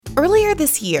Earlier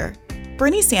this year,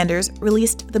 Bernie Sanders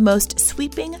released the most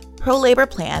sweeping pro-labor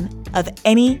plan of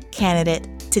any candidate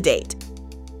to date.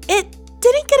 It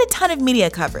didn't get a ton of media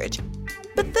coverage,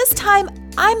 but this time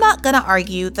I'm not going to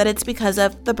argue that it's because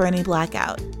of the Bernie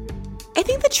blackout. I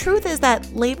think the truth is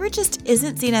that labor just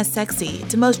isn't seen as sexy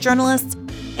to most journalists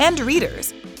and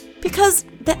readers because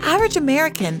the average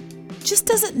American just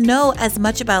doesn't know as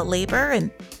much about labor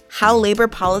and how labor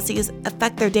policies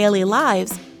affect their daily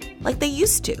lives like they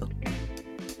used to.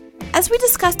 As we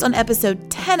discussed on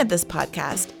episode 10 of this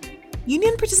podcast,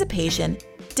 union participation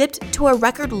dipped to a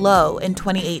record low in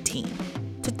 2018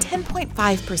 to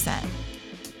 10.5%.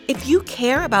 If you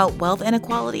care about wealth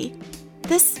inequality,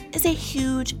 this is a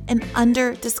huge and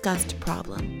under-discussed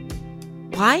problem.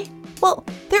 Why? Well,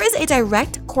 there is a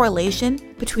direct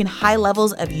correlation between high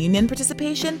levels of union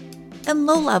participation and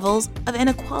low levels of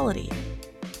inequality.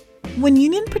 When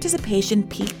union participation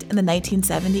peaked in the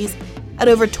 1970s at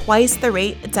over twice the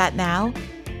rate it's at now,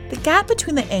 the gap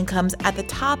between the incomes at the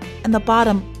top and the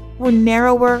bottom were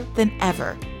narrower than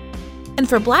ever. And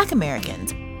for Black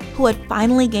Americans, who had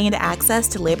finally gained access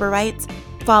to labor rights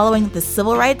following the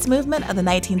civil rights movement of the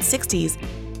 1960s,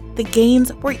 the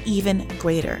gains were even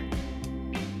greater.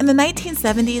 In the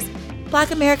 1970s,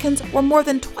 Black Americans were more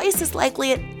than twice as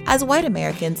likely as white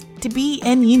Americans to be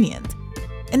in unions.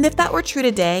 And if that were true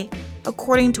today,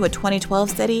 according to a 2012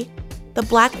 study, the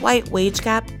Black-white wage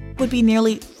gap would be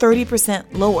nearly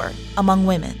 30% lower among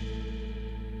women.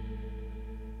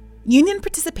 Union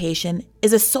participation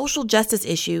is a social justice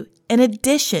issue in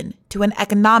addition to an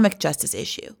economic justice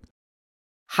issue.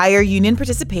 Higher union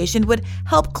participation would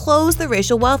help close the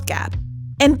racial wealth gap,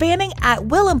 and banning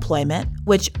at-will employment,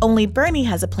 which only Bernie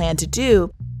has a plan to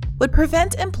do, would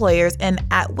prevent employers in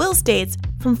at-will states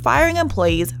from firing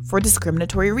employees for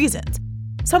discriminatory reasons,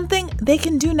 something they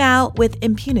can do now with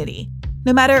impunity,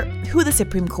 no matter who the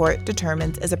Supreme Court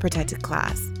determines is a protected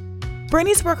class.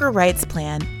 Bernie's worker rights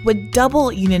plan would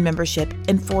double union membership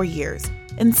in 4 years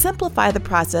and simplify the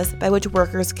process by which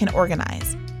workers can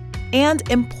organize. And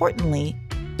importantly,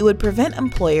 it would prevent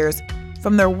employers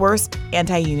from their worst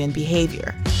anti-union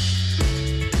behavior.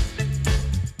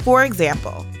 For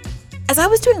example, as I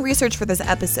was doing research for this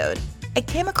episode, I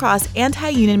came across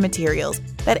anti-union materials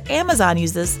that Amazon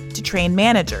uses to train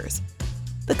managers.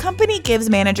 The company gives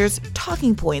managers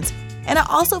talking points, and it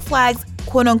also flags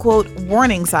quote-unquote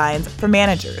warning signs for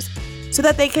managers so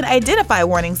that they can identify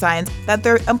warning signs that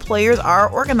their employers are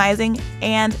organizing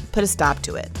and put a stop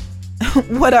to it.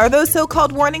 What are those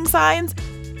so-called warning signs?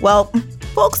 Well,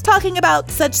 folks talking about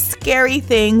such scary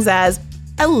things as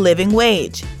a living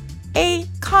wage, a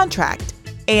contract,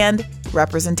 and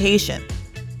representation.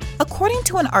 According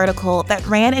to an article that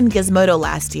ran in Gizmodo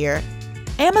last year,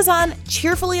 Amazon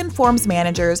cheerfully informs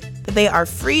managers that they are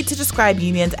free to describe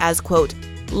unions as, quote,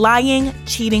 lying,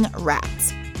 cheating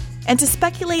rats, and to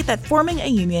speculate that forming a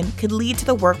union could lead to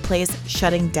the workplace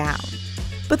shutting down.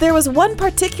 But there was one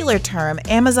particular term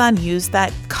Amazon used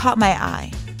that caught my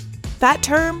eye. That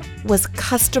term was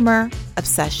customer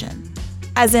obsession,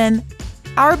 as in,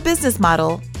 our business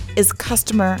model is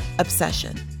customer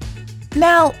obsession.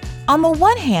 Now, on the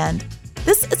one hand,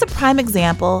 this is a prime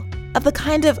example of the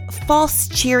kind of false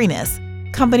cheeriness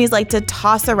companies like to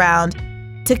toss around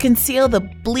to conceal the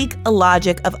bleak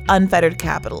illogic of unfettered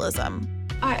capitalism.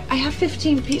 I have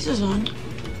 15 pieces on.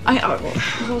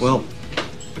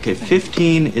 Okay,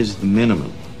 15 is the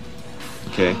minimum.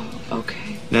 Okay?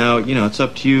 Okay. Now, it's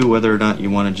up to you whether or not you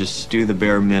want to just do the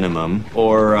bare minimum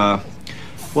or,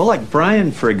 like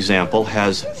Brian, for example,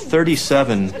 has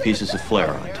 37 pieces of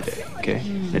flair on today, okay?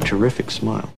 A terrific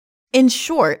smile. In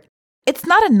short, it's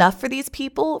not enough for these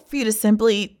people for you to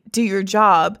simply do your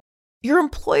job. Your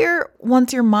employer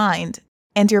wants your mind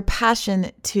and your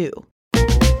passion too.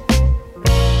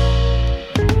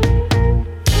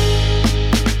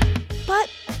 But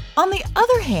on the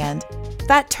other hand,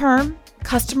 that term,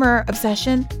 customer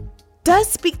obsession, does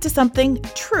speak to something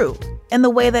true in the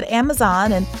way that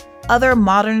Amazon and other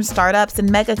modern startups and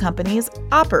mega companies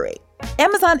operate.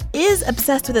 Amazon is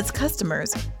obsessed with its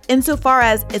customers insofar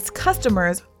as its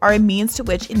customers are a means to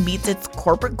which it meets its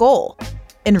corporate goal,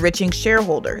 enriching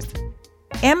shareholders.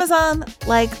 Amazon,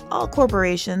 like all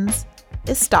corporations,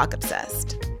 is stock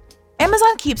obsessed.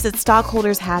 Amazon keeps its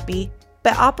stockholders happy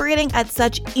by operating at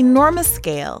such enormous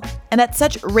scale and at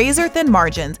such razor-thin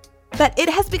margins that it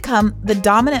has become the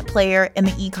dominant player in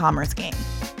the e-commerce game.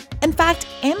 In fact,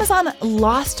 Amazon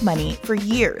lost money for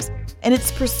years in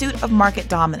its pursuit of market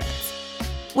dominance.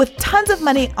 With tons of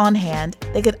money on hand,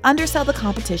 they could undersell the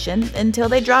competition until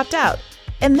they dropped out,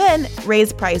 and then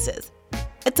raise prices.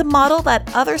 It's a model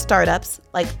that other startups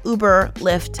like Uber,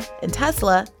 Lyft, and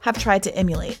Tesla have tried to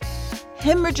emulate,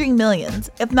 hemorrhaging millions,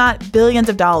 if not billions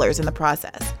of dollars in the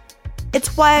process.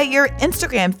 It's why your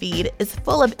Instagram feed is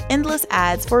full of endless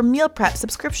ads for meal prep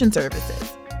subscription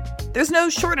services. There's no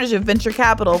shortage of venture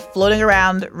capital floating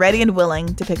around, ready and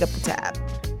willing to pick up the tab.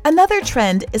 Another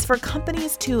trend is for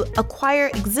companies to acquire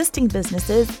existing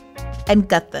businesses and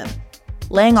gut them,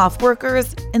 laying off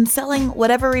workers and selling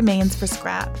whatever remains for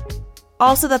scrap,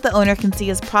 all so that the owner can see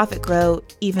his profit grow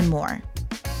even more.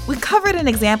 We covered an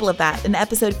example of that in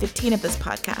episode 15 of this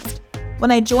podcast,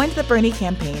 when I joined the Bernie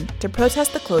campaign to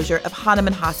protest the closure of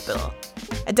Hahnemann Hospital,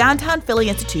 a downtown Philly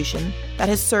institution that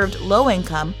has served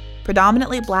low-income,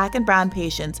 predominantly Black and brown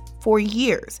patients for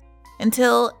years,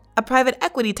 until a private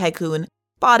equity tycoon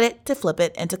bought it to flip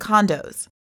it into condos.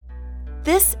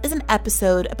 This is an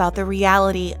episode about the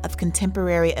reality of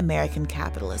contemporary American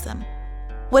capitalism,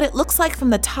 what it looks like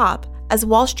from the top as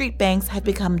Wall Street banks have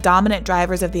become dominant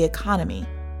drivers of the economy,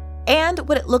 and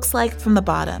what it looks like from the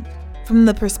bottom, from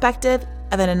the perspective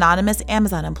of an anonymous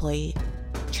Amazon employee,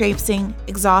 traipsing,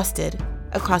 exhausted,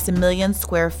 across a 1 million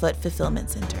square foot fulfillment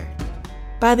center.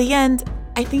 By the end,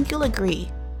 I think you'll agree.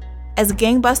 As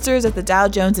gangbusters as the Dow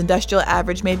Jones Industrial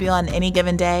Average may be on any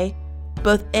given day,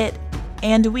 both it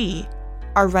and we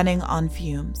are running on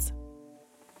fumes.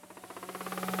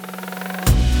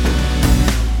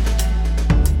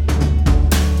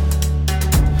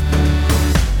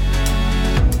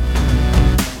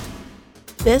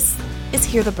 This is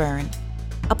Hear the Burn,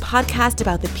 a podcast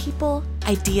about the people,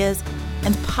 ideas,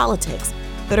 and politics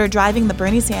that are driving the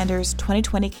Bernie Sanders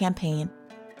 2020 campaign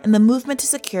and the movement to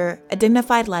secure a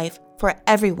dignified life for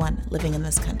everyone living in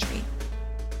this country.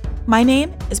 My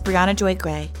name is Brianna Joy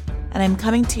Gray, and I'm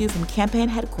coming to you from campaign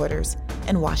headquarters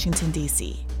in Washington,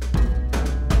 D.C.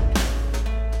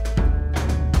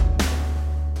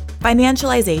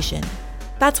 Financialization.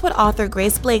 That's what author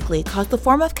Grace Blakely calls the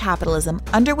form of capitalism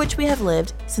under which we have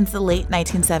lived since the late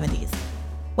 1970s,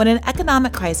 when an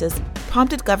economic crisis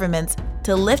prompted governments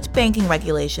to lift banking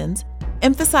regulations,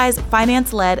 emphasize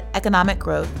finance-led economic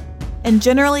growth, and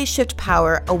generally shift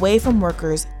power away from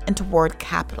workers and toward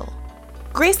capital.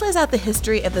 Grace lays out the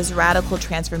history of this radical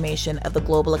transformation of the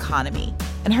global economy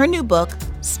in her new book,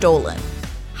 Stolen: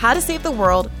 How to Save the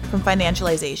World from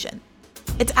Financialization.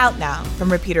 It's out now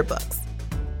from Repeater Books.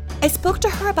 I spoke to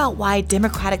her about why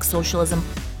democratic socialism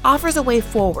offers a way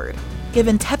forward,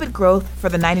 given tepid growth for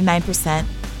the 99%,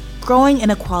 growing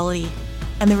inequality,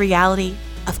 and the reality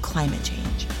of climate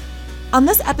change. On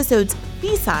this episode's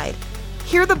B-side,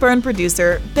 Hear the Burn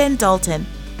producer Ben Dalton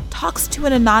talks to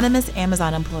an anonymous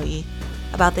Amazon employee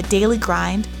about the daily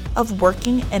grind of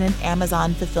working in an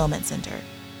Amazon fulfillment center.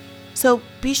 So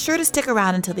be sure to stick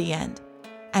around until the end.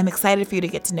 I'm excited for you to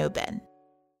get to know Ben.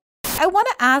 I want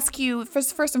to ask you,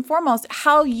 first and foremost,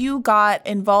 how you got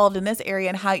involved in this area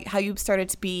and how you started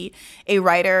to be a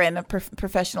writer and a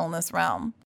professional in this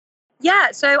realm.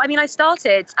 Yeah, so I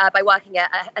started by working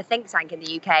at a think tank in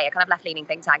the UK, a kind of left-leaning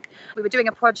think tank. We were doing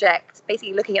a project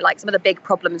basically looking at some of the big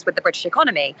problems with the British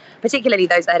economy, particularly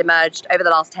those that had emerged over the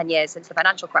last 10 years since the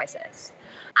financial crisis.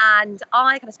 And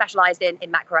I kind of specialized in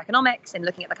macroeconomics and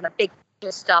looking at the kind of big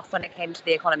stuff when it came to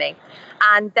the economy.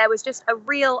 And there was just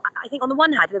I think on the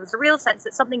one hand, there was a real sense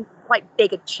that something quite big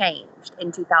had changed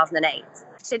in 2008.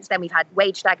 Since then, we've had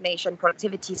wage stagnation,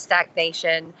 productivity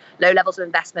stagnation, low levels of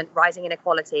investment, rising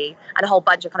inequality, and a whole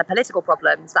bunch of kind of political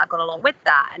problems that have gone along with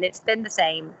that. And it's been the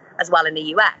same as well in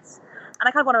the US. And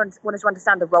I kind of wanted to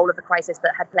understand the role of the crisis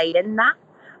that had played in that,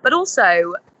 but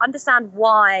also understand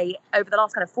why over the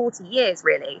last kind of 40 years,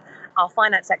 really, our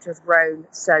finance sector has grown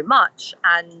so much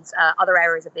and other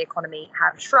areas of the economy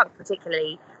have shrunk,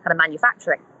 particularly kind of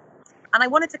manufacturing. And I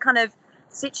wanted to kind of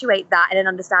situate that in an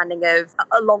understanding of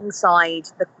alongside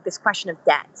this question of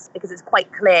debt, because it's quite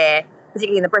clear,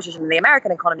 particularly in the British and the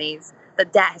American economies,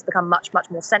 that debt has become much, much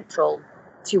more central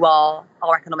to our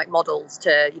economic models,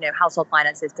 to household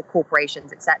finances, to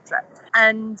corporations, etc.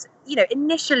 And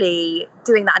initially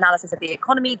doing that analysis of the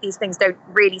economy, these things don't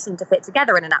really seem to fit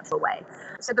together in a natural way.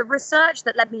 So the research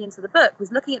that led me into the book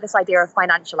was looking at this idea of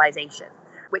financialization,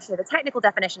 which the technical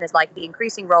definition is like the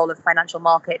increasing role of financial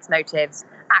markets, motives,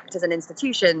 actors and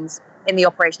institutions in the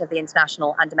operation of the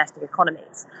international and domestic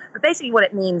economies. But basically what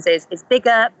it means is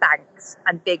bigger banks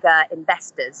and bigger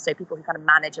investors, so people who kind of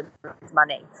manage and raise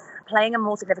money, playing a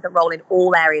more significant role in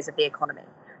all areas of the economy.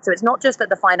 So it's not just that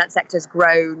the finance sector has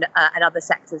grown and other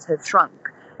sectors have shrunk.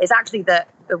 It's actually that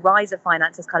the rise of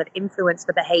finance has kind of influenced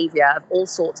the behavior of all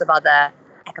sorts of other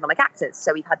economic actors.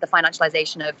 So we've had the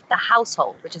financialization of the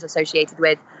household, which is associated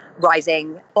with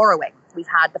rising borrowing. We've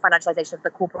had the financialization of the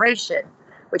corporation,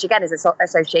 which again is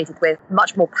associated with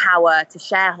much more power to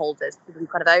shareholders, people who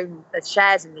kind of own the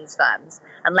shares in these firms,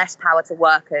 and less power to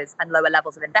workers and lower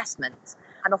levels of investment,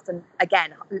 and often,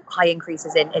 again, high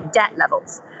increases in debt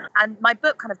levels. And my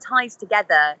book kind of ties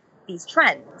together these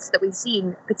trends that we've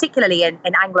seen, particularly in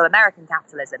Anglo-American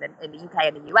capitalism in the UK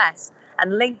and the US,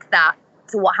 and link that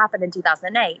to what happened in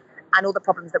 2008 and all the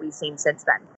problems that we've seen since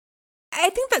then. I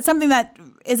think that's something that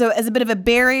is a bit of a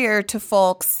barrier to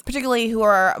folks, particularly who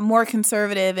are more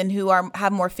conservative and who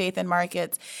have more faith in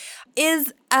markets,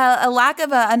 is a lack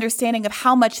of an understanding of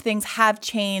how much things have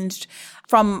changed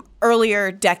from earlier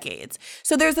decades.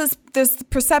 So there's this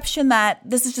perception that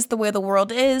this is just the way the world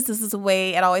is. This is the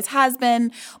way it always has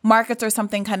been. Markets are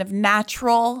something kind of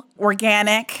natural,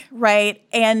 organic, right?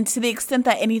 And to the extent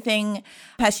that anything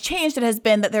has changed, it has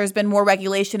been that there's been more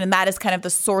regulation, and that is kind of the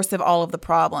source of all of the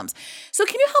problems. So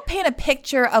can you help paint a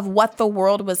picture of what the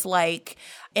world was like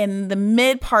in the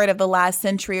mid part of the last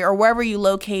century, or wherever you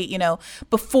locate,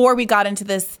 before we got into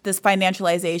this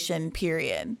financialization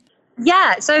period?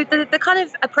 Yeah, so the kind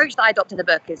of approach that I adopt in the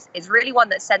book is really one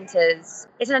that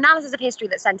it's an analysis of history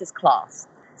that centers class.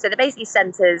 So that basically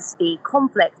centers the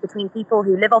conflict between people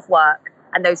who live off work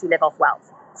and those who live off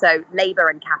wealth. So labor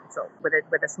and capital with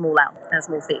a small L and a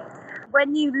small c.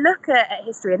 When you look at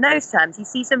history in those terms, you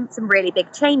see some really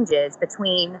big changes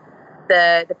between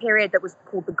the period that was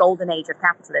called the golden age of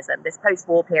capitalism, this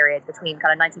post-war period between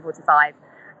kind of 1945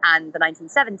 and the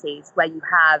 1970s, where you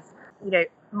have,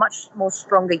 much more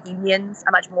stronger unions,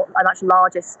 a much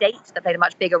larger state that played a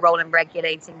much bigger role in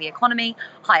regulating the economy,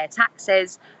 higher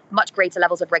taxes, much greater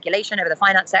levels of regulation over the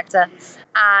finance sector,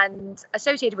 and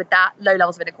associated with that, low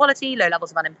levels of inequality, low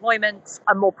levels of unemployment,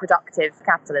 a more productive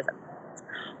capitalism.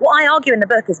 What I argue in the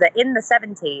book is that in the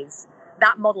 70s,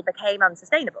 that model became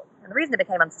unsustainable. And the reason it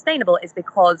became unsustainable is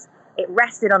because it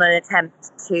rested on an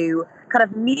attempt to kind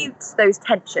of mute those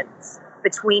tensions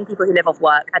between people who live off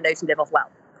work and those who live off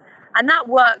wealth. And that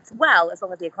worked well as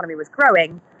long as the economy was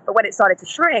growing. But when it started to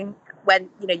shrink, when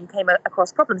you came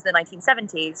across problems in the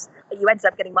 1970s, you ended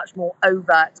up getting much more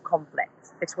overt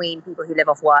conflict between people who live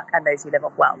off work and those who live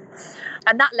off wealth.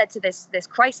 And that led to this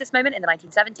crisis moment in the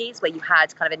 1970s, where you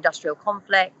had kind of industrial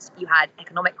conflict, you had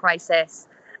economic crisis,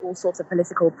 all sorts of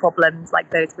political problems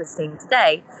like those we're seeing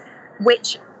today,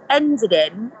 which ended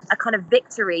in a kind of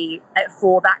victory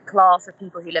for that class of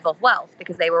people who live off wealth,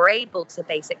 because they were able to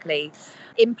basically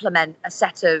implement a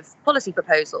set of policy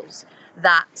proposals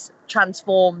that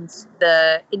transformed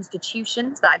the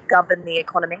institutions that govern the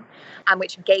economy and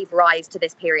which gave rise to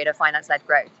this period of finance-led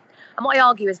growth. And what I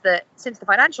argue is that since the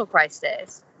financial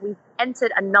crisis, we've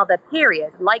entered another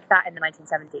period like that in the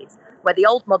 1970s, where the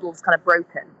old model's kind of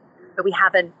broken, but we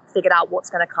haven't figured out what's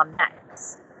going to come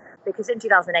next. Because in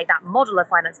 2008, that model of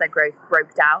finance-led growth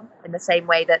broke down in the same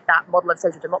way that model of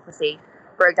social democracy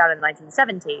broke down in the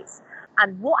 1970s.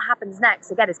 And what happens next,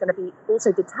 again, is going to be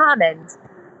also determined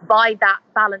by that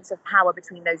balance of power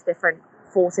between those different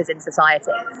forces in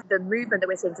society. The movement that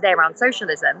we're seeing today around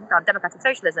socialism, around democratic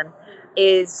socialism,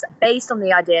 is based on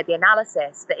the idea, the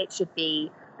analysis, that it should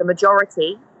be the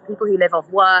majority, people who live off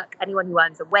work, anyone who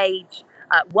earns a wage,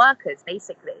 workers,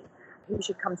 basically, who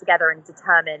should come together and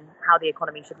determine how the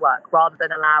economy should work, rather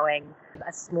than allowing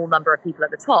a small number of people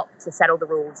at the top to set all the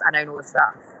rules and own all the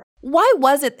stuff. Why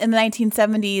was it in the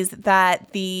 1970s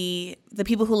that the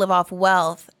people who live off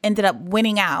wealth ended up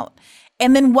winning out?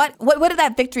 And then what did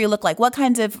that victory look like? What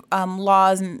kinds of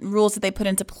laws and rules did they put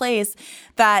into place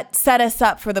that set us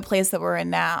up for the place that we're in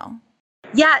now?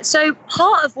 Yeah, so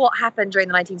part of what happened during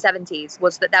the 1970s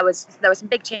was that there were some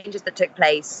big changes that took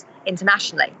place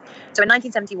internationally. So in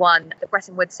 1971, the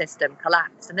Bretton Woods system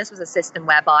collapsed, and this was a system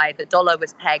whereby the dollar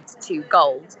was pegged to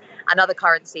gold, and other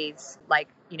currencies like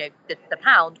the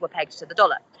pound were pegged to the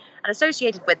dollar. And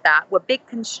associated with that were big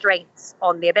constraints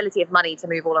on the ability of money to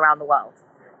move all around the world.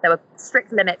 There were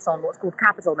strict limits on what's called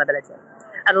capital mobility,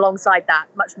 and alongside that,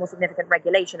 much more significant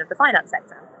regulation of the finance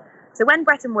sector. So when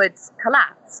Bretton Woods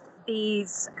collapsed,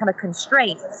 these kind of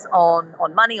constraints on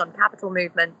money, on capital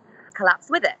movement, collapsed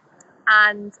with it.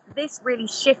 And this really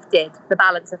shifted the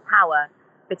balance of power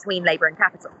between labor and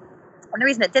capital. And the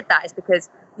reason it did that is because,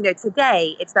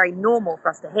 today it's very normal for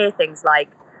us to hear things like,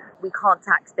 we can't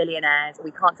tax billionaires, or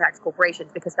we can't tax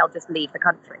corporations because they'll just leave the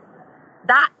country.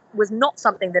 That was not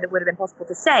something that it would have been possible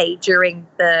to say during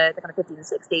the kind of 50s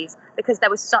and 60s, because there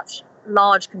was such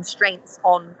large constraints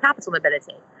on capital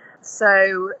mobility.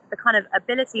 So the kind of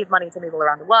ability of money to move all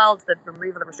around the world, the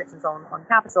removal of restrictions on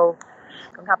capital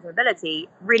mobility,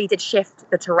 really did shift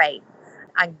the terrain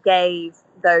and gave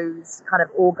those kind of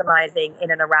organizing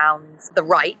in and around the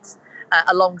right,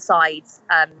 alongside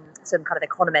some kind of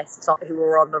economists who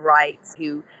were on the right,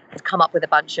 who had come up with a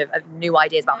bunch of new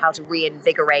ideas about how to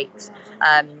reinvigorate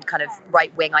kind of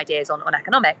right-wing ideas on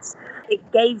economics.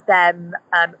 It gave them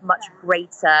much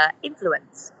greater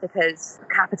influence because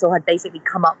capital had basically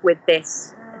come up with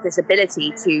this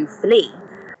ability to flee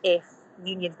if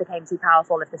unions became too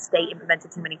powerful, if the state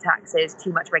implemented too many taxes,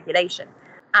 too much regulation.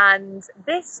 And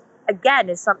this, again,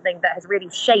 is something that has really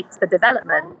shaped the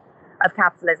development of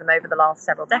capitalism over the last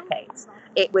several decades.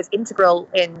 It was integral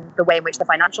in the way in which the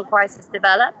financial crisis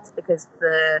developed because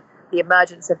the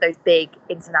emergence of those big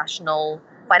international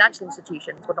financial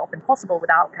institutions would not have been possible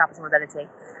without capital mobility.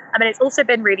 I mean, it's also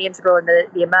been really integral in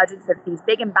the emergence of these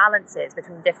big imbalances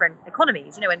between different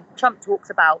economies. You know, when Trump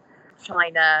talks about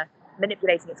China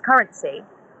manipulating its currency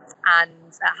and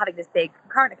having this big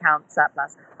current account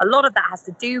surplus, a lot of that has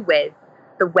to do with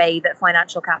the way that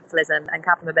financial capitalism and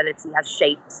capital mobility has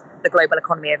shaped the global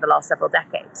economy over the last several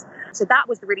decades. So that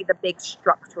was really the big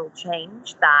structural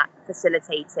change that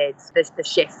facilitated the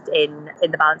shift in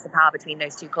the balance of power between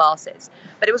those two classes.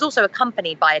 But it was also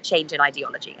accompanied by a change in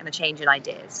ideology and a change in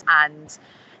ideas. And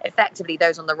effectively,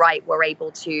 those on the right were able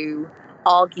to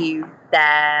argue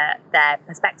their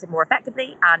perspective more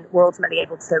effectively and were ultimately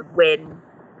able to win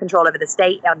control over the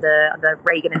state under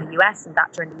Reagan in the US and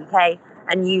Thatcher in the UK,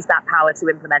 and use that power to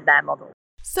implement their model.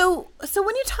 So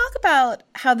when you talk about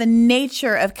how the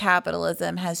nature of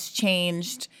capitalism has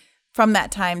changed from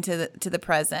that time to the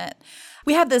present,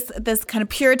 we have this kind of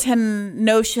Puritan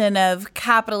notion of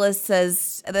capitalists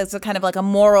as there's a kind of like a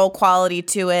moral quality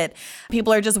to it.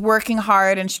 People are just working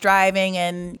hard and striving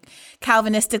and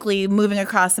Calvinistically moving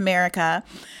across America.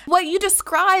 What you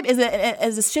describe is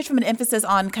a shift from an emphasis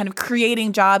on kind of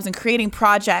creating jobs and creating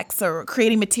projects or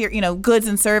creating material, goods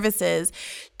and services,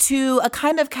 to a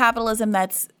kind of capitalism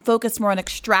that's focused more on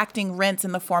extracting rents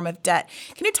in the form of debt.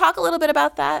 Can you talk a little bit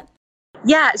about that?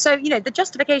 Yeah, so, the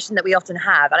justification that we often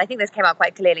have, and I think this came out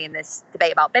quite clearly in this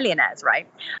debate about billionaires, right,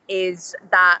 is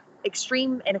that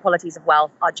extreme inequalities of wealth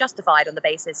are justified on the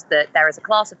basis that there is a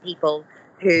class of people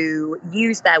who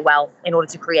use their wealth in order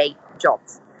to create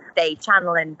jobs. They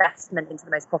channel investment into the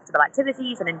most profitable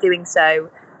activities, and in doing so,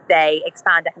 they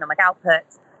expand economic output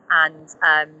and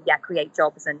create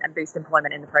jobs and boost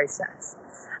employment in the process.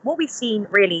 What we've seen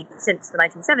really since the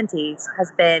 1970s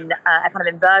has been a kind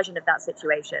of inversion of that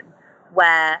situation,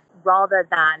 where rather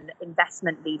than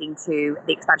investment leading to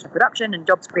the expansion of production and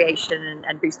jobs creation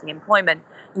and boosting employment,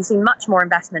 you see much more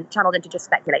investment channeled into just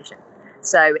speculation.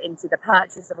 So into the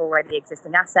purchase of already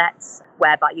existing assets,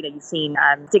 whereby, you've seen,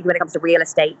 particularly when it comes to real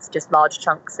estate, just large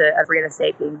chunks of real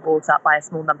estate being bought up by a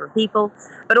small number of people.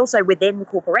 But also within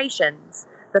corporations,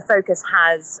 the focus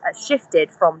has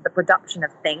shifted from the production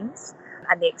of things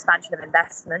and the expansion of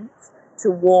investment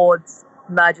towards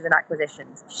mergers and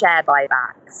acquisitions, share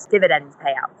buybacks, dividend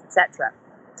payouts, etc.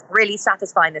 Really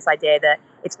satisfying this idea that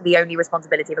it's the only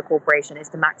responsibility of a corporation is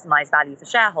to maximize value for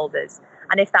shareholders.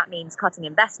 And if that means cutting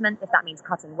investment, if that means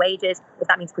cutting wages, if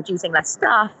that means producing less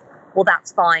stuff, well,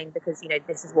 that's fine because,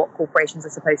 this is what corporations are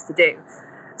supposed to do.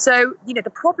 So,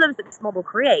 the problems that this model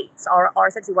creates are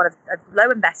essentially one of low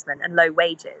investment and low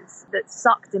wages that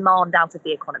suck demand out of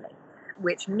the economy,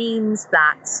 which means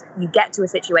that you get to a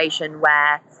situation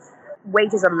where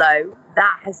wages are low.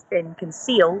 That has been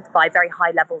concealed by very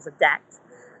high levels of debt.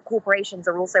 Corporations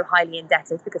are also highly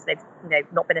indebted because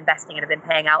they've not been investing and have been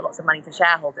paying out lots of money to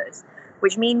shareholders,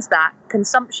 which means that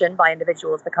consumption by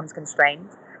individuals becomes constrained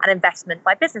and investment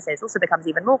by businesses also becomes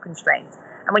even more constrained.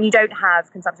 And when you don't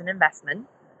have consumption and investment,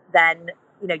 then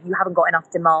you haven't got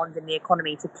enough demand in the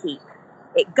economy to keep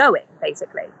it going,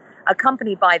 basically.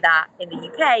 Accompanied by that, in the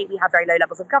UK, we have very low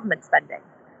levels of government spending,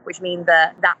 which means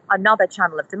that another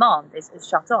channel of demand is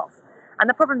shut off. And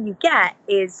the problem you get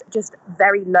is just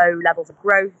very low levels of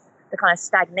growth, the kind of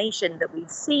stagnation that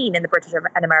we've seen in the British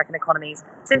and American economies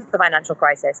since the financial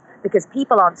crisis, because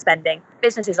people aren't spending,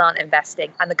 businesses aren't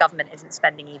investing, and the government isn't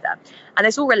spending either. And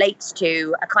this all relates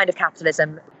to a kind of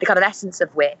capitalism, the kind of essence of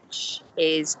which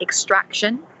is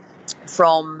extraction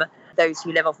from those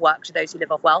who live off work to those who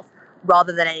live off wealth,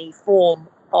 rather than any form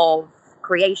of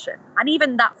creation. And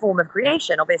even that form of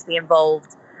creation obviously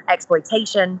involved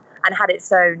exploitation and had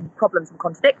its own problems and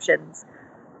contradictions.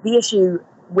 The issue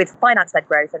with finance-led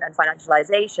growth and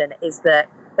financialization is that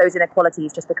those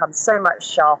inequalities just become so much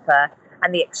sharper,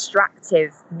 and the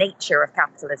extractive nature of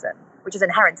capitalism, which is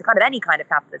inherent to kind of any kind of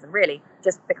capitalism really,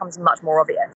 just becomes much more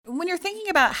obvious. When you're thinking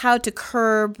about how to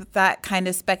curb that kind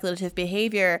of speculative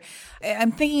behavior,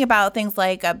 I'm thinking about things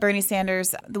like Bernie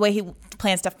Sanders, the way he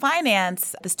plans to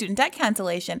finance the student debt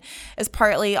cancellation is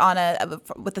partly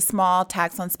with a small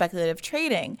tax on speculative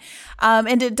trading.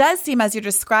 And it does seem, as you're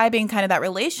describing kind of that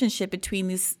relationship between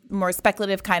these more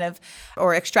speculative kind of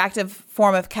or extractive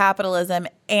form of capitalism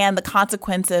and the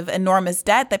consequence of enormous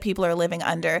debt that people are living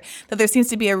under, that there seems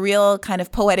to be a real kind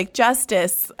of poetic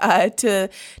justice to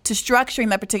structuring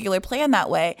that particular plan that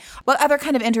way. What other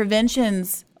kind of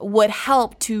interventions would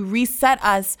help to reset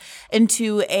us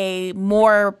into a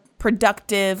more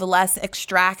productive, less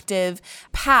extractive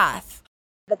path?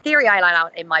 The theory I line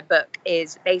out in my book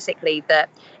is basically that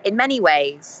in many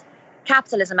ways,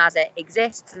 capitalism as it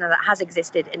exists and that has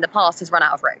existed in the past has run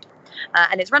out of road.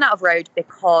 And it's run out of road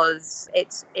because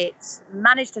it's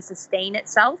managed to sustain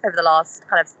itself over the last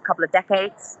kind of couple of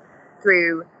decades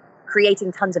through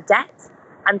creating tons of debt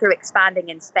and through expanding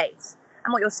in space.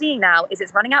 And what you're seeing now is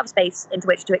it's running out of space into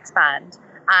which to expand,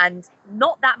 and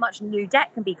not that much new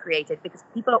debt can be created because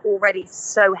people are already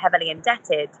so heavily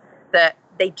indebted that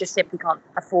they just simply can't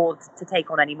afford to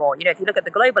take on anymore. You know, if you look at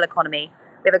the global economy,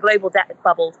 we have a global debt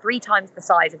bubble 3 times the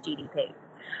size of GDP.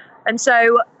 And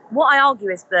so what I argue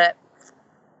is that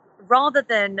rather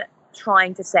than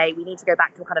trying to say we need to go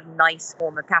back to a kind of nice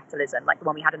form of capitalism, like the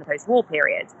one we had in the post-war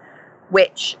period,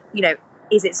 which, you know,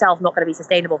 is itself not going to be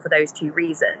sustainable for those 2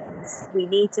 reasons, we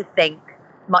need to think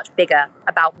much bigger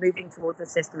about moving towards a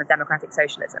system of democratic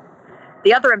socialism.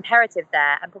 The other imperative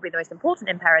there, and probably the most important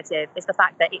imperative, is the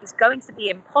fact that it's going to be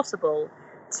impossible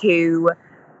to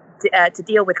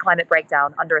deal with climate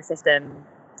breakdown under a system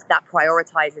that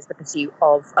prioritizes the pursuit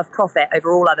of profit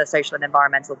over all other social and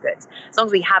environmental goods. As long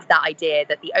as we have that idea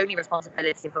that the only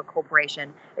responsibility of a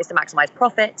corporation is to maximize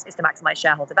profits, is to maximize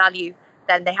shareholder value,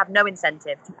 then they have no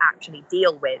incentive to actually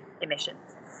deal with emissions.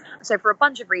 So for a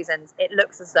bunch of reasons, it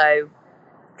looks as though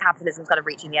capitalism's kind of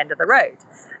reaching the end of the road.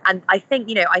 And I think,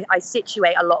 you know, I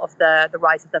situate a lot of the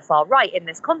rise of the far right in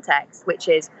this context, which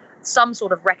is some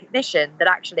sort of recognition that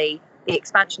actually the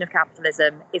expansion of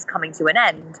capitalism is coming to an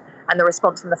end, and the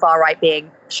response from the far right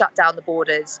being shut down the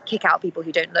borders, kick out people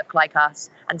who don't look like us,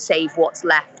 and save what's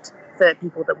left for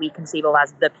people that we conceive of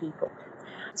as the people.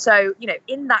 So, you know,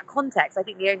 in that context, I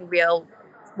think the only real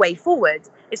way forward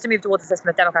is to move towards a system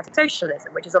of democratic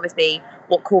socialism, which is obviously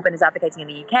what Corbyn is advocating in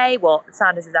the UK, what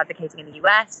Sanders is advocating in the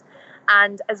US,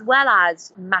 and as well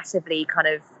as massively kind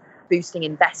of boosting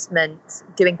investment,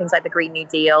 doing things like the Green New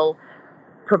Deal,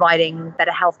 providing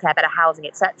better healthcare, better housing,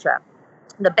 etc.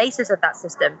 The basis of that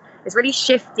system is really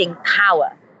shifting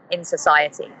power in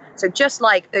society. So just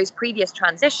like those previous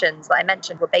transitions that I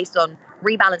mentioned were based on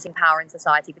rebalancing power in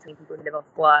society between people who live off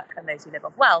work and those who live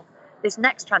off wealth, this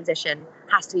next transition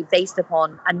has to be based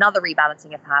upon another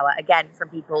rebalancing of power, again, from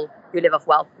people who live off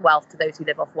wealth to those who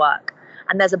live off work.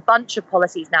 And there's a bunch of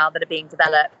policies now that are being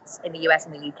developed in the US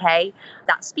and the UK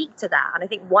that speak to that. And I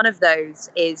think one of those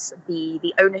is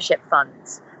the ownership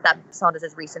funds that Sanders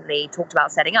has recently talked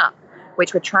about setting up,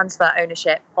 which would transfer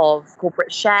ownership of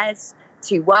corporate shares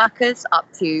to workers up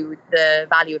to the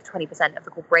value of 20% of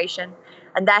the corporation,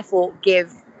 and therefore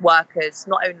give workers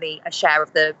not only a share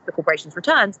of the corporation's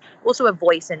returns, but also a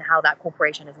voice in how that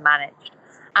corporation is managed.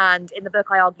 And in the book,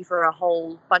 I argue for a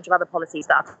whole bunch of other policies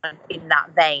that are kind of in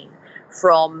that vein,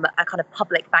 from a kind of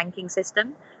public banking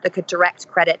system that could direct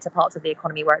credit to parts of the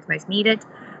economy where it's most needed,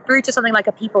 through to something like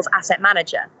a people's asset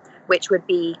manager, which would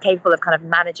be capable of kind of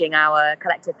managing our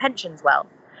collective pensions well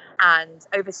and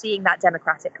overseeing that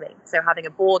democratically. So having a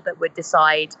board that would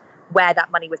decide where that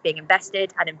money was being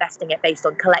invested and investing it based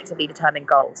on collectively determined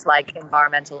goals like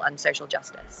environmental and social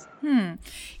justice. You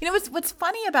know, what's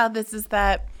funny about this is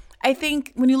that I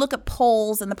think when you look at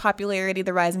polls and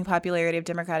the rising popularity of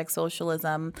democratic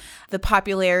socialism, the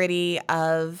popularity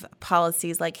of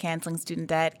policies like canceling student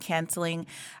debt, canceling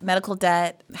medical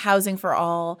debt, housing for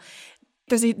all,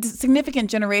 there's a significant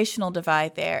generational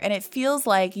divide there. And it feels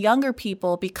like younger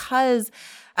people, because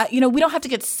we don't have to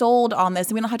get sold on this,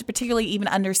 and we don't have to particularly even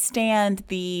understand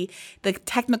the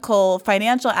technical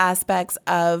financial aspects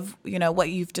of, you know, what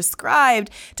you've described,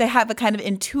 to have a kind of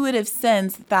intuitive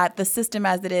sense that the system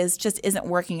as it is just isn't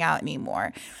working out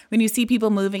anymore. When you see people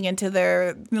moving into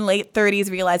their late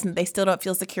 30s, realizing that they still don't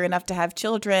feel secure enough to have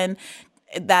children,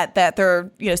 that their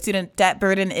student debt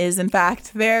burden is in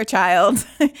fact their child.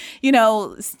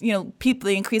 People,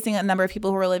 the increasing number of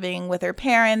people who are living with their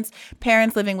parents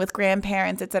living with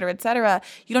grandparents, et cetera,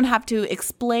 you don't have to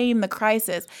explain the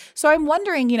crisis. So I'm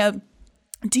wondering,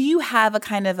 do you have a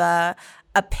kind of a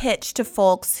a pitch to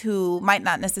folks who might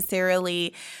not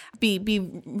necessarily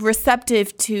be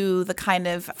receptive to the kind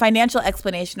of financial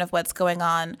explanation of what's going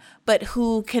on, but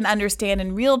who can understand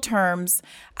in real terms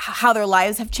how their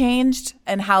lives have changed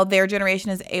and how their generation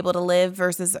is able to live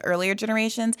versus earlier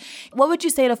generations. What would you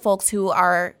say to folks who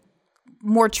are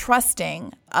more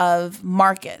trusting of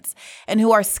markets and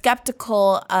who are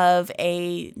skeptical of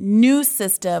a new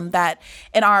system that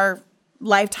in our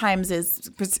lifetimes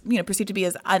is perceived to be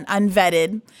as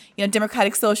unvetted?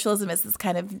 Democratic socialism is this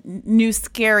kind of new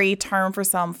scary term for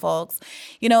some folks.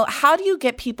 How do you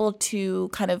get people to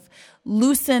kind of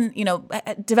loosen,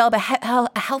 develop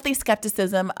a healthy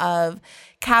skepticism of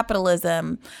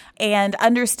capitalism and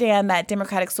understand that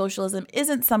democratic socialism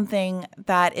isn't something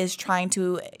that is trying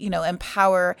to,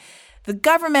 empower the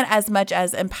government as much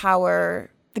as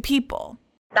empower the people?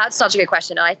 That's such a good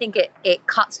question. And I think it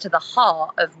cuts to the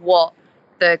heart of what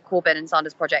the Corbyn and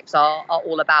Sanders projects are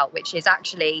all about, which is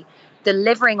actually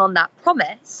delivering on that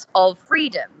promise of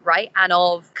freedom, right? And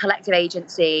of collective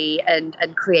agency and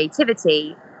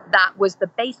creativity that was the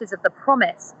basis of the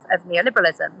promise of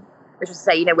neoliberalism, which was to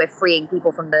say, we're freeing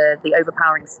people from the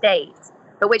overpowering state,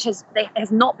 but which has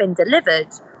not been delivered,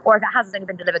 or if it has, it's only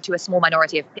been delivered to a small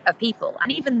minority of people.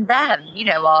 And even them,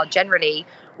 are generally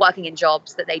working in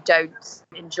jobs that they don't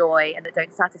enjoy and that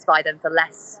don't satisfy them for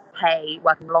less pay,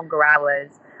 working longer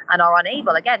hours, and are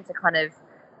unable, again, to kind of,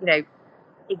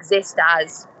 exist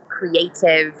as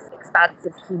creative,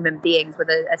 expansive human beings with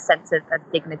a sense of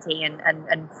dignity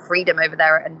and freedom over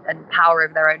their and power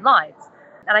over their own lives.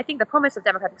 And I think the promise of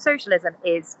democratic socialism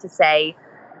is to say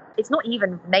it's not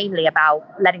even mainly about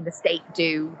letting the state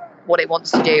do what it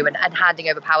wants to do and handing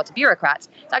over power to bureaucrats.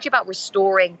 It's actually about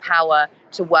restoring power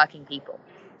to working people,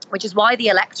 which is why the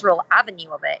electoral avenue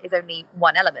of it is only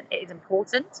one element. It is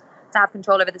important to have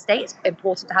control over the state. It's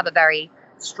important to have a very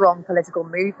strong political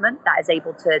movement that is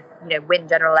able to, win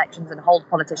general elections and hold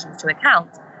politicians to account.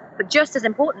 But just as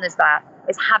important as that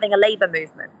is having a labor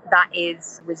movement that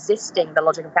is resisting the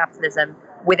logic of capitalism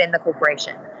within the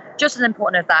corporation. Just as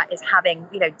important as that is having,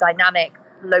 dynamic,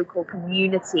 local,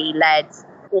 community-led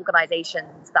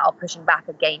organizations that are pushing back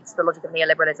against the logic of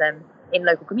neoliberalism in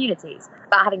local communities,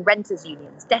 about having renters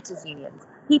unions, debtors unions,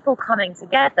 people coming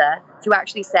together to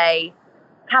actually say,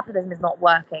 capitalism is not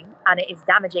working and it is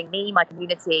damaging me, my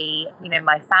community,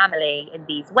 my family in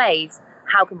these ways.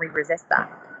 How can we resist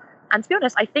that? And to be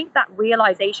honest, I think that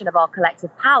realization of our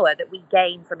collective power that we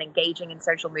gain from engaging in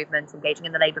social movements, engaging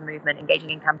in the labor movement, engaging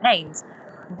in campaigns,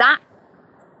 that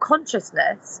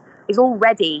consciousness is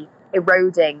already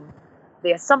eroding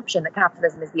the assumption that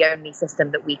capitalism is the only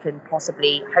system that we can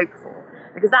possibly hope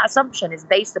for. Because that assumption is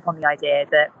based upon the idea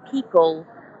that people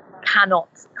cannot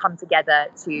come together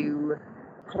to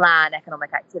plan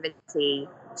economic activity,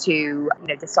 to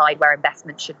decide where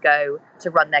investment should go, to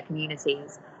run their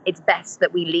communities. It's best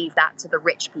that we leave that to the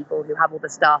rich people who have all the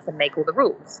stuff and make all the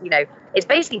rules. It's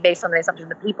basically based on the assumption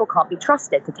that people can't be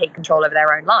trusted to take control over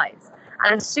their own lives.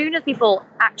 And as soon as people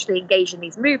actually engage in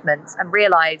these movements and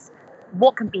realize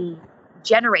what can be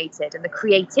generated and the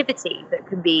creativity that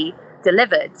can be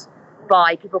delivered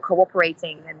by people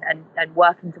cooperating and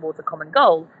working towards a common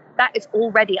goal, that is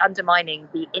already undermining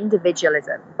the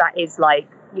individualism that is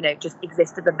just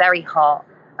exists at the very heart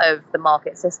of the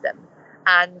market system.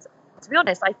 And to be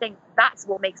honest, I think that's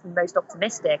what makes me most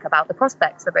optimistic about the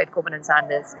prospects for both Corbyn and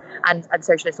Sanders and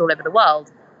socialists all over the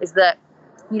world, is that,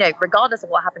 regardless of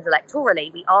what happens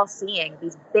electorally, we are seeing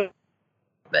these big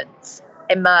movements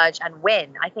emerge and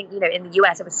win. I think, in the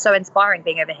US, it was so inspiring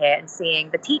being over here and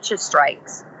seeing the teachers'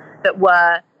 strikes that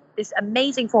were this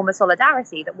amazing form of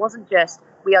solidarity that wasn't just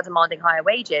we are demanding higher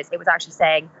wages. It was actually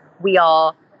saying we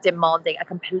are demanding a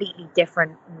completely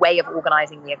different way of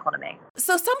organizing the economy.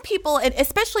 So some people,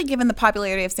 especially given the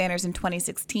popularity of Sanders in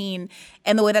 2016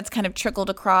 and the way that's kind of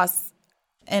trickled across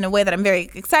in a way that I'm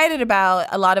very excited about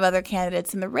a lot of other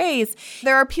candidates in the race,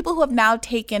 there are people who have now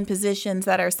taken positions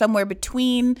that are somewhere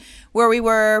between where we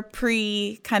were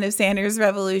pre kind of Sanders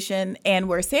revolution and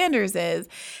where Sanders is.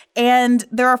 And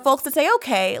there are folks that say,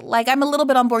 okay, I'm a little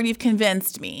bit on board. You've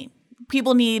convinced me.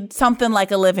 People need something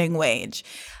like a living wage.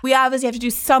 We obviously have to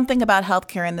do something about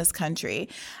healthcare in this country.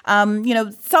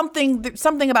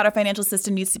 Something about our financial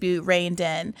system needs to be reined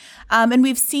in. And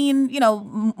we've seen,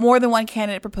 more than one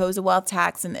candidate propose a wealth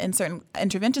tax and certain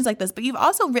interventions like this. But you've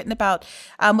also written about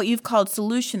what you've called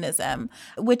solutionism,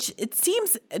 which it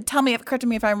seems, correct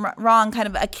me if I'm wrong, kind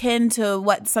of akin to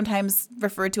what sometimes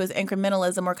referred to as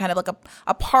incrementalism, or kind of like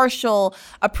a partial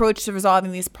approach to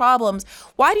resolving these problems.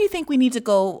 Why do you think we need to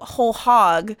go whole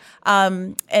hog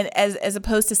and as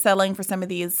opposed to settling for some of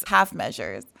these half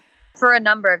measures? For a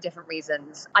number of different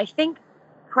reasons. I think,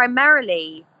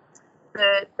 primarily,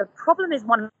 the problem is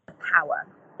one of power.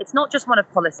 It's not just one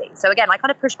of policy. So again, I kind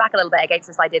of push back a little bit against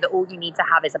this idea that all you need to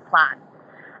have is a plan.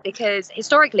 Because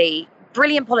historically,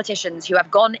 brilliant politicians who have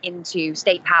gone into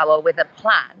state power with a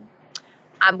plan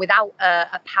and without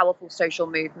a powerful social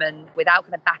movement, without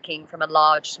kind of backing from a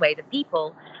large swathe of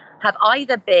people, have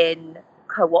either been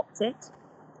co-opted.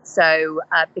 So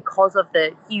because of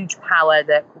the huge power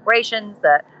that corporations,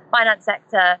 the finance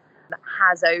sector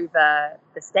has over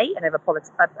the state and over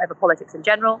politics in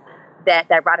general,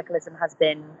 their radicalism has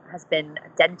been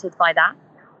dented by that,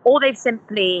 or they've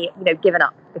simply given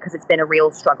up because it's been a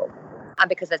real struggle and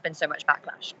because there's been so much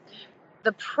backlash.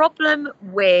 The problem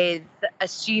with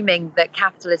assuming that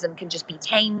capitalism can just be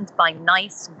tamed by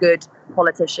nice, good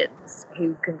politicians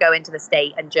who can go into the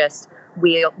state and just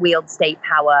wield state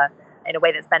power in a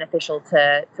way that's beneficial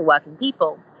to working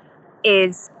people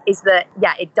is that,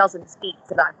 it doesn't speak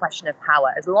to that question of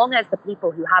power. As long as the people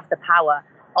who have the power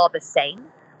are the same,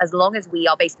 as long as we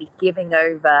are basically giving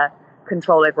over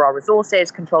control over our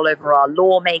resources, control over our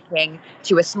lawmaking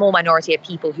to a small minority of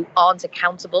people who aren't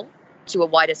accountable to a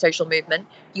wider social movement,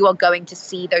 you are going to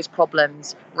see those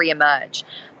problems reemerge.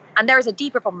 And there is a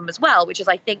deeper problem as well, which is,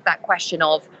 I think, that question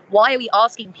of why are we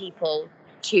asking people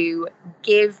to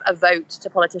give a vote to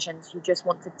politicians who just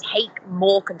want to take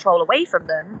more control away from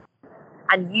them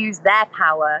and use their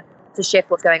power to shift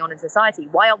what's going on in society?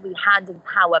 Why aren't we handing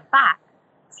power back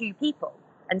to people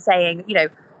and saying,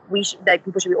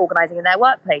 people should be organizing in their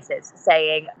workplaces,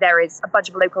 saying there is a bunch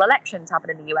of local elections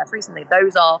happened in the US recently.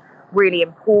 Those are really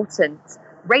important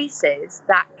races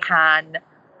that can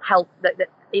help, that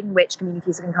in which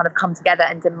communities can kind of come together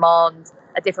and demand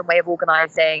a different way of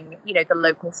organizing, the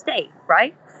local state,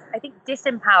 right? I think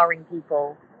disempowering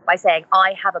people by saying,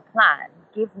 I have a plan,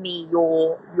 give me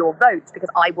your vote because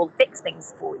I will fix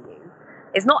things for you,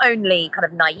 is not only kind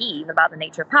of naive about the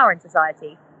nature of power in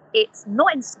society, it's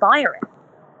not inspiring.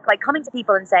 Like coming to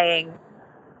people and saying,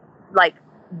 like,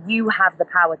 you have the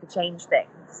power to change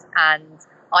things and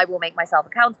I will make myself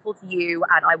accountable to you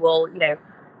and I will,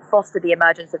 foster the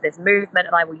emergence of this movement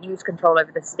and I will use control over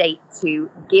the state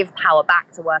to give power back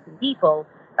to working people.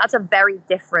 That's a very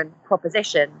different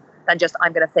proposition than just,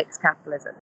 I'm going to fix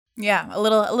capitalism. Yeah, a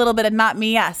little bit of not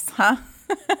me, yes, huh?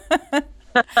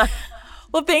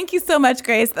 Well, thank you so much,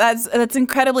 Grace. That's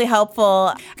incredibly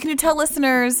helpful. Can you tell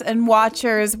listeners and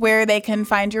watchers where they can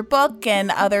find your book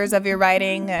and others of your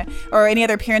writing or any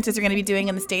other appearances you're going to be doing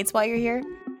in the States while you're here?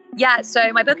 Yeah,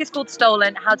 so my book is called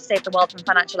Stolen, How to Save the World from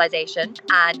Financialization,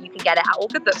 and you can get it at all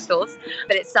good bookstores,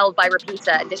 but it's sold by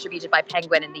Repeater and distributed by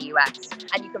Penguin in the US.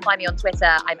 And you can find me on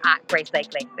Twitter. I'm at Grace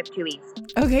Blakely with 2 E's.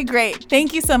 Okay, great.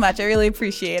 Thank you so much. I really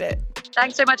appreciate it.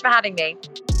 Thanks so much for having me.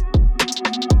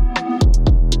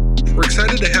 We're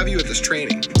excited to have you at this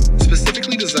training,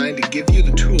 specifically designed to give you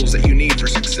the tools that you need for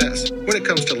success when it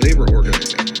comes to labor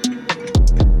organizing.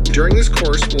 During this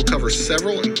course, we'll cover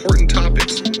several important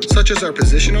topics, such as our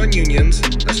position on unions,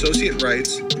 associate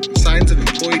rights, signs of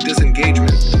employee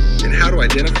disengagement, and how to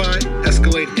identify,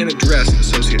 escalate, and address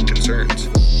associate concerns.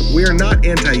 We are not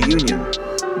anti-union,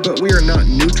 but we are not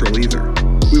neutral either.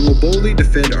 We will boldly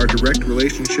defend our direct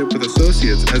relationship with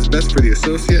associates as best for the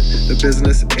associate, the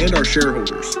business, and our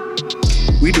shareholders.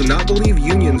 We do not believe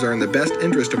unions are in the best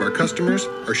interest of our customers,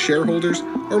 our shareholders,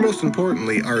 or most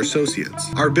importantly, our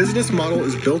associates. Our business model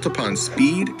is built upon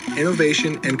speed,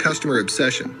 innovation, and customer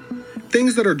obsession,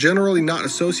 things that are generally not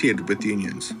associated with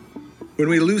unions. When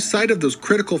we lose sight of those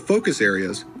critical focus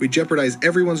areas, we jeopardize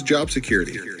everyone's job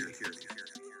security.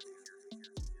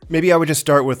 Maybe I would just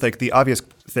start with the obvious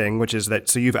thing, which is that,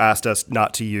 so you've asked us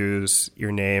not to use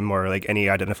your name or any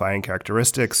identifying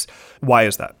characteristics. Why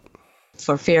is that?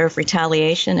 For fear of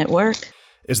retaliation at work.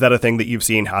 Is that a thing that you've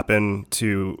seen happen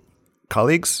to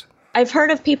colleagues? I've heard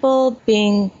of people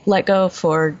being let go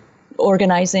for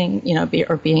organizing,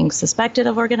 or being suspected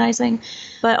of organizing.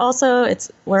 But also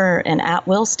we're an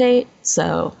at-will state,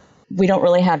 so we don't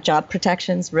really have job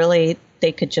protections. Really,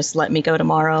 they could just let me go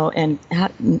tomorrow and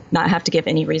not have to give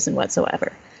any reason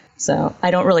whatsoever. So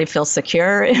I don't really feel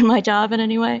secure in my job in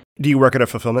any way. Do you work at a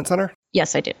fulfillment center?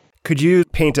 Yes, I do. Could you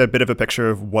paint a bit of a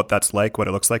picture of what that's like, what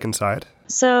it looks like inside?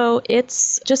 So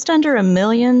it's just under 1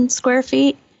 million square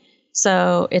feet.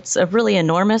 So it's a really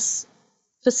enormous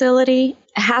facility.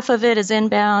 Half of it is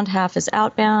inbound, half is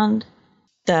outbound.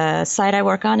 The site I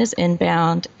work on is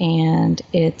inbound, and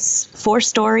it's 4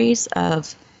 stories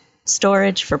of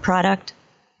storage for product.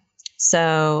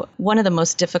 So one of the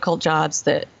most difficult jobs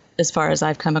that, as far as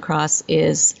I've come across,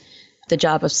 is the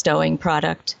job of stowing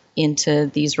product into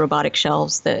these robotic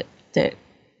shelves that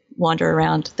wander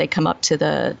around. They come up to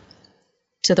the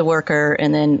to the worker,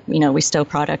 and then, we stow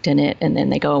product in it, and then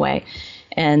they go away.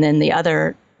 And then the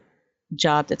other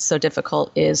job that's so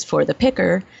difficult is for the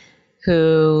picker,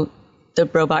 who the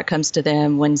robot comes to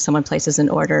them when someone places an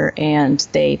order and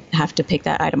they have to pick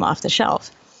that item off the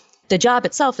shelf. The job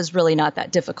itself is really not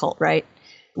that difficult, right?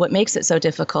 What makes it so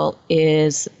difficult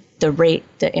is the rate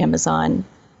that Amazon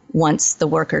wants the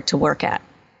worker to work at.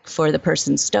 For the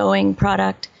person stowing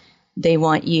product, they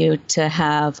want you to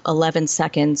have 11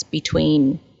 seconds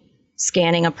between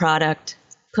scanning a product,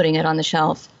 putting it on the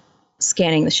shelf,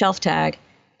 scanning the shelf tag,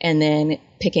 and then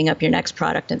picking up your next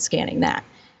product and scanning that.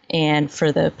 And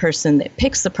for the person that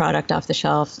picks the product off the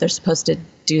shelf, they're supposed to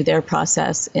do their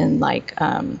process in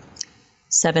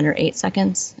 7 or 8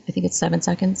 seconds. I think it's 7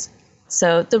 seconds.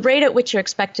 So the rate at which you're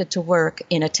expected to work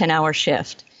in a 10-hour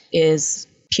shift is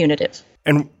punitive.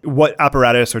 And what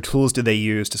apparatus or tools do they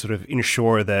use to sort of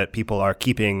ensure that people are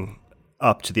keeping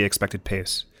up to the expected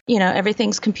pace?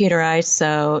 Everything's computerized,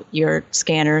 so your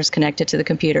scanner is connected to the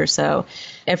computer. So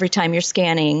every time you're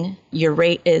scanning, your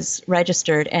rate is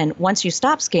registered. And once you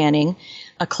stop scanning,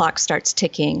 a clock starts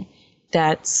ticking.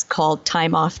 That's called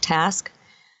time off task,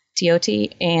 TOT.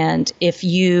 And if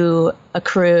you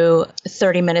accrue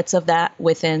 30 minutes of that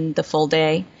within the full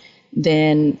day,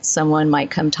 then someone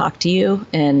might come talk to you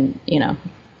and,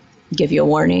 give you a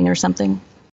warning or something.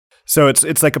 So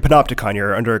it's like a panopticon.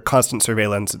 You're under constant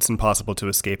surveillance. It's impossible to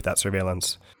escape that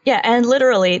surveillance. Yeah, and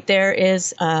literally there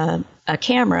is a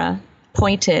camera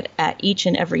pointed at each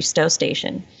and every stow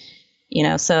station.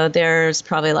 So there's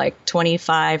probably like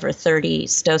 25 or 30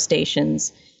 stow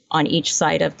stations on each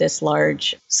side of this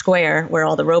large square where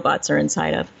all the robots are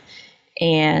inside of.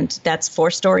 And that's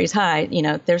 4 stories high.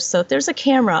 There's a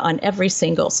camera on every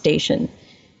single station.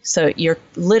 So you're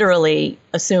literally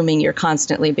assuming you're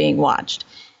constantly being watched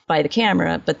by the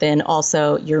camera, but then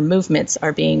also your movements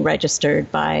are being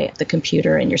registered by the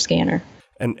computer and your scanner.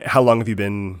 And how long have you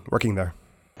been working there?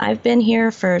 I've been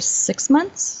here for 6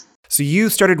 months. So you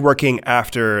started working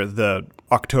after the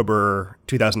October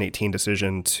 2018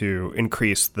 decision to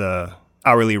increase the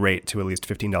hourly rate to at least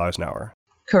 $15 an hour.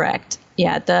 Correct.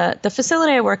 Yeah, the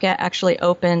facility I work at actually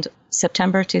opened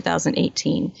September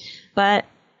 2018. But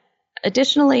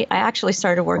additionally, I actually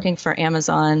started working for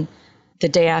Amazon the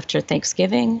day after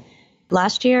Thanksgiving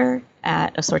last year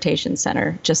at a sortation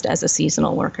center, just as a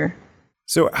seasonal worker.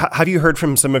 So have you heard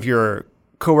from some of your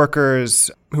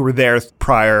coworkers who were there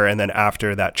prior and then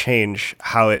after that change,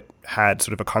 how it had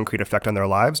sort of a concrete effect on their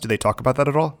lives? Do they talk about that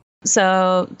at all?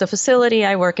 So the facility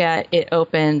I work at, it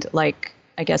opened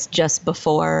I guess just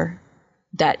before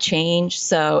that change.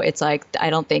 So it's I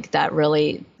don't think that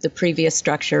really, the previous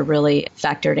structure really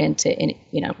factored into,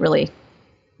 really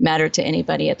mattered to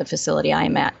anybody at the facility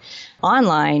I'm at.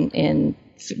 Online in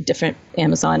different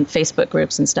Amazon Facebook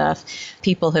groups and stuff,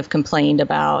 people have complained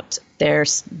about their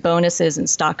bonuses and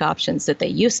stock options that they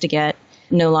used to get,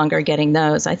 no longer getting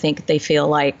those. I think they feel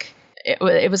like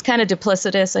it was kind of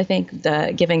duplicitous, I think,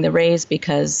 giving the raise,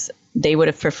 because they would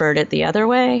have preferred it the other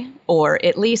way, or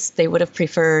at least they would have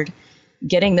preferred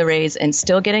getting the raise and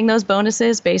still getting those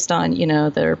bonuses based on,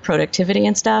 their productivity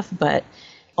and stuff. But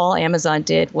all Amazon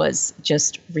did was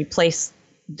just replace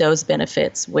those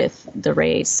benefits with the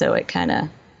raise. So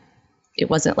it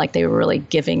wasn't like they were really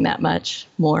giving that much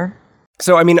more.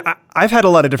 So, I mean, I've had a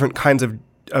lot of different kinds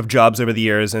of jobs over the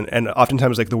years, and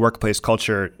oftentimes the workplace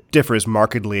culture differs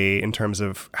markedly in terms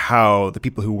of how the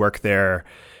people who work there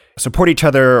support each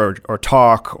other or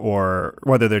talk, or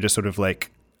whether they're just sort of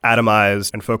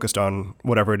atomized and focused on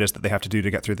whatever it is that they have to do to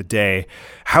get through the day.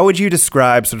 How would you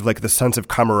describe sort of the sense of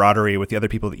camaraderie with the other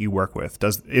people that you work with?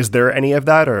 Is there any of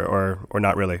that or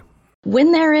not really?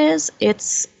 When there is,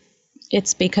 it's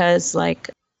because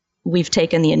we've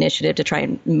taken the initiative to try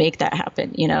and make that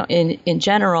happen. In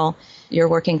general, you're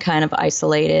working kind of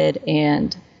isolated,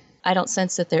 and I don't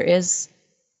sense that there is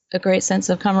a great sense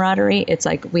of camaraderie. It's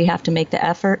we have to make the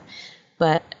effort,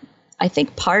 but I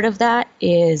think part of that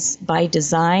is by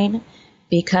design,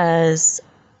 because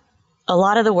a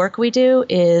lot of the work we do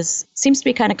seems to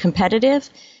be kind of competitive,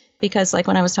 because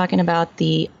when I was talking about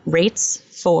the rates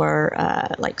for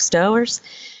stowers,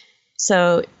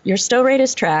 so your stow rate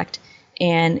is tracked,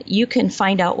 and you can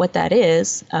find out what that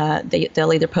is.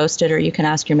 They'll either post it or you can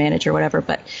ask your manager or whatever.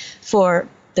 But for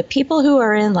the people who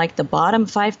are in the bottom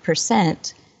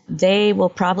 5%, they will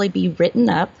probably be written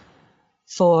up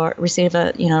receive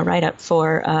a write-up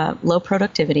for low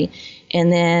productivity,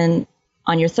 and then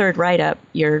on your third write-up,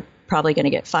 you're probably going to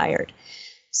get fired.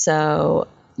 So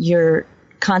you're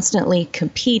constantly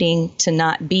competing to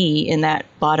not be in that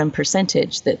bottom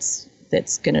percentage that's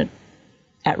going to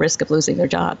at risk of losing their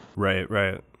job.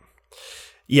 Right.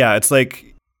 Yeah, it's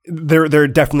there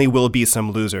definitely will be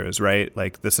some losers, right?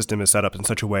 Like the system is set up in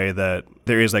such a way that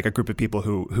there is like a group of people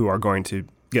who are going to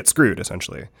get screwed,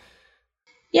 essentially.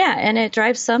 Yeah, and it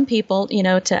drives some people,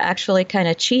 to actually kind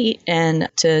of cheat and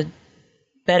to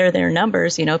better their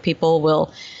numbers. People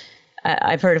will,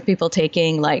 I've heard of people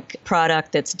taking like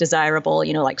product that's desirable,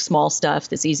 like small stuff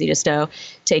that's easy to stow,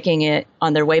 taking it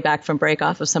on their way back from break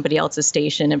off of somebody else's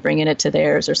station and bringing it to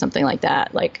theirs or something like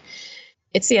that. Like,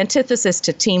 it's the antithesis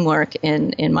to teamwork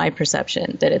in my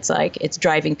perception, that it's like it's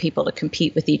driving people to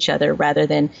compete with each other rather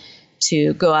than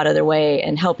to go out of their way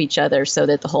and help each other so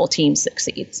that the whole team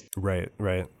succeeds. Right.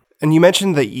 And you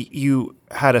mentioned that you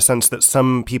had a sense that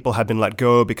some people had been let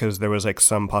go because there was like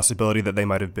some possibility that they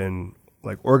might have been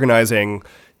like organizing.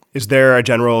 Is there a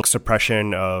general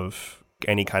suppression of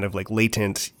any kind of like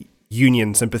latent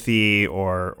union sympathy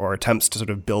or attempts to sort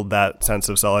of build that sense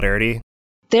of solidarity?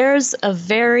 There's a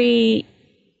very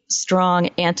strong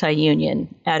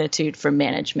anti-union attitude from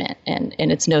management, and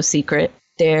it's no secret.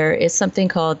 There is something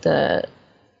called the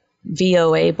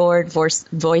VOA board,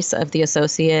 Voice of the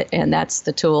Associate, and that's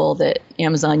the tool that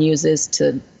Amazon uses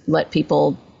to let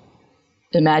people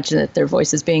imagine that their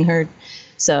voice is being heard.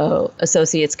 So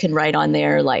associates can write on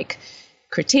there like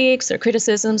critiques or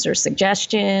criticisms or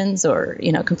suggestions or,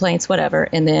 complaints, whatever,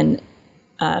 and then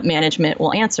management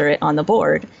will answer it on the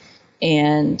board.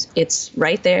 And it's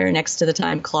right there next to the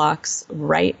time clocks,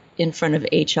 right in front of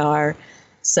HR.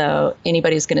 So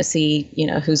anybody's going to see,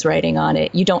 who's writing on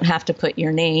it. You don't have to put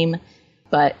your name,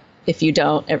 but if you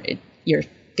don't, you're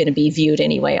going to be viewed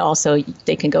anyway. Also,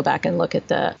 they can go back and look at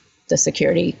the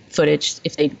security footage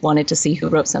if they wanted to see who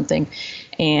wrote something.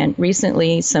 And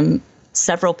recently,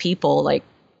 several people, like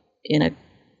in a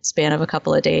span of a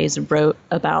couple of days, wrote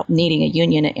about needing a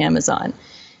union at Amazon.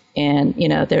 And,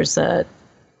 there's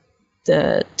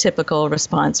the typical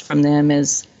response from them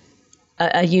is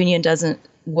a union doesn't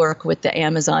work with the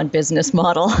Amazon business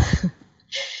model.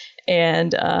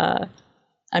 And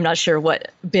I'm not sure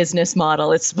what business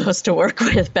model it's supposed to work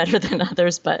with better than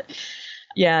others, but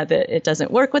yeah, that it doesn't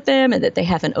work with them and that they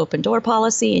have an open door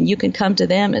policy and you can come to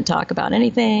them and talk about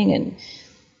anything and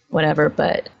whatever.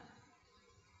 But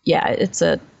yeah, it's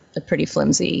a pretty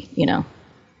flimsy,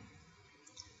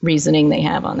 reasoning they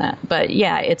have on that. But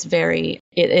yeah,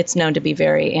 it's known to be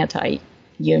very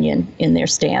anti-union in their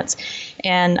stance.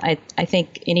 And I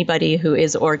think anybody who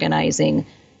is organizing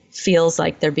feels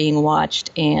like they're being watched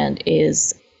and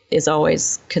is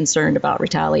always concerned about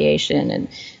retaliation and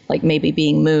like maybe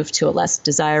being moved to a less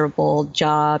desirable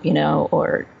job,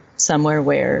 or somewhere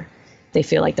where they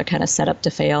feel like they're kind of set up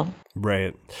to fail.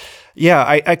 Right. Yeah,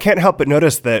 I can't help but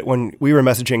notice that when we were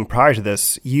messaging prior to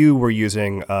this, you were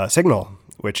using Signal,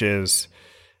 which is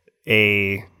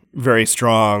a very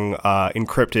strong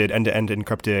encrypted, end-to-end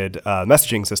encrypted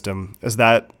messaging system. Is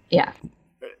that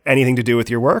anything to do with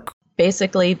your work?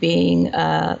 Basically, being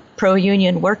a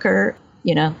pro-union worker,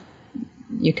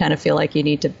 you kind of feel like you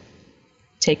need to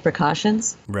take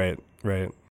precautions. Right.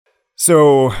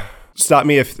 So stop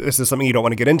me if this is something you don't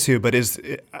want to get into, but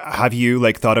have you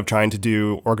like thought of trying to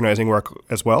do organizing work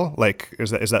as well? Like,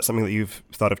 is that something that you've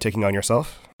thought of taking on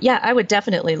yourself? Yeah, I would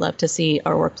definitely love to see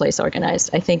our workplace organized.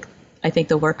 I think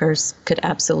the workers could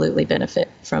absolutely benefit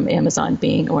from Amazon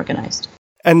being organized.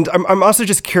 And I'm also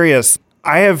just curious.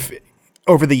 I have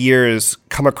over the years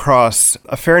come across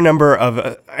a fair number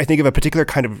of, I think of a particular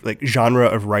kind of like genre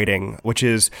of writing, which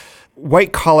is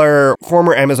white collar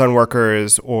former Amazon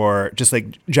workers or just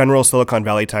like general Silicon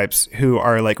Valley types who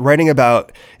are like writing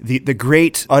about the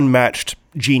great unmatched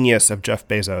genius of Jeff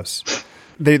Bezos.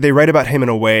 They write about him in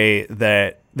a way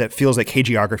that feels like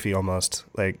hagiography almost,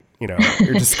 like,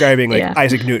 you're describing like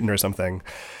Isaac Newton or something.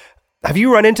 Have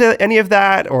you run into any of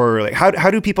that, or like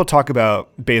how do people talk about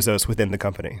Bezos within the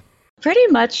company? Pretty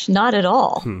much not at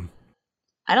all.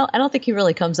 I don't think he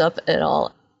really comes up at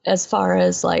all. As far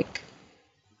as like,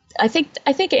 I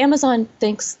think Amazon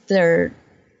thinks they're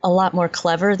a lot more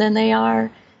clever than they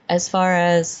are. As far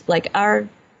as like our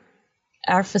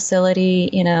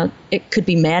facility, it could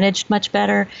be managed much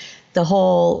better. The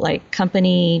whole like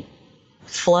company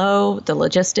flow, the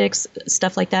logistics,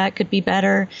 stuff like that could be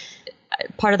better.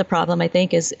 Part of the problem, I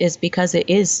think, is because it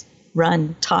is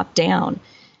run top down,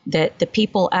 that the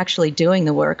people actually doing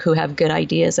the work who have good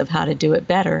ideas of how to do it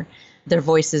better, their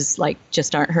voices like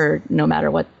just aren't heard no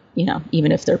matter what,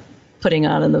 even if they're putting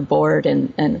on the board,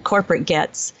 and corporate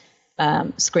gets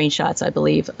screenshots, I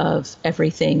believe, of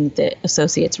everything that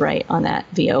associates write on that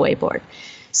VOA board.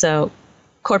 So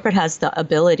corporate has the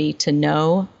ability to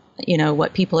know,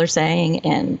 what people are saying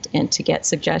and to get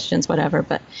suggestions, whatever.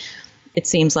 But it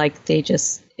seems like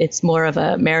it's more of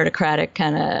a meritocratic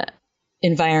kind of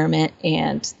environment,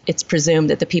 and it's presumed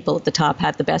that the people at the top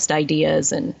have the best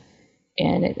ideas, and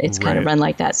it's kind of run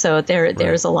like that. So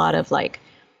there's a lot of like,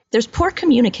 there's poor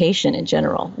communication in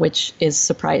general, which is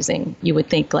surprising. You would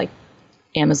think like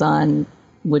Amazon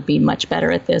would be much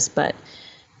better at this, but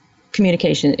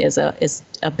communication is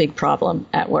a big problem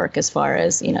at work as far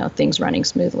as, things running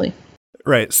smoothly.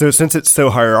 Right. So since it's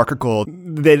so hierarchical,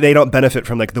 they don't benefit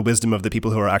from like the wisdom of the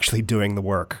people who are actually doing the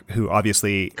work, who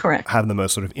obviously have the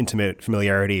most sort of intimate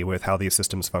familiarity with how these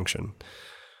systems function.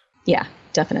 Yeah,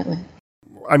 definitely.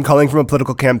 I'm calling from a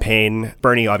political campaign.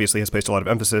 Bernie obviously has placed a lot of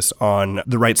emphasis on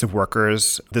the rights of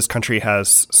workers. This country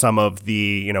has some of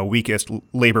the, weakest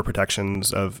labor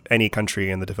protections of any country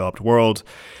in the developed world.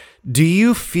 Do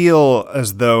you feel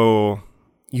as though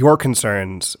your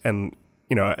concerns and,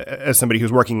 as somebody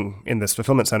who's working in this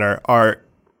fulfillment center, are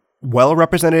well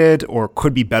represented or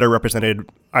could be better represented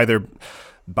either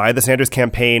by the Sanders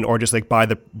campaign or just like by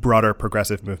the broader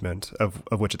progressive movement of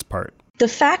which it's part? The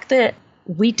fact that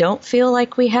we don't feel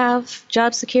like we have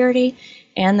job security,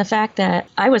 and the fact that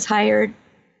I was hired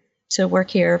to work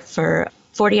here for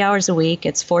 40 hours a week,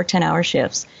 it's 4 10-hour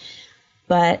shifts,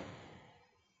 but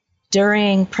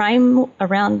during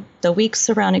around the weeks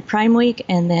surrounding Prime Week,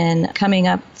 and then coming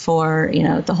up for,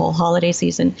 the whole holiday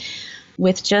season,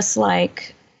 with just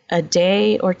like a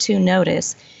day or two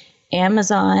notice,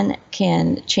 Amazon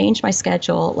can change my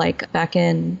schedule. Like back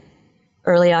in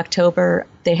early October,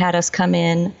 they had us come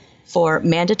in for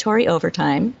mandatory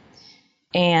overtime.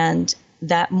 And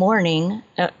that morning,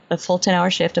 a full 10-hour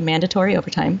shift of mandatory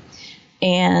overtime.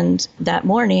 And that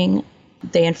morning,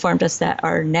 they informed us that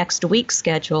our next week's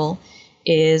schedule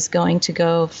is going to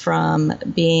go from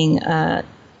being a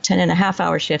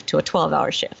 10.5-hour shift to a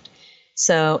 12-hour shift.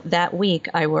 So that week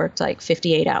I worked like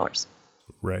 58 hours.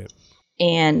 Right.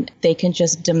 And they can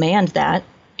just demand that,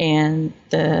 and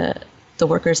the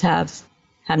workers have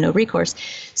no recourse.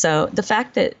 So the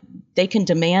fact that they can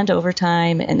demand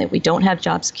overtime and that we don't have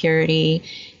job security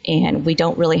and we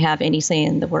don't really have any say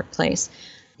in the workplace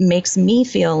makes me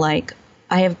feel like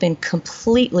I have been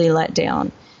completely let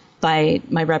down by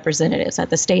my representatives at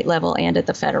the state level and at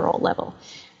the federal level.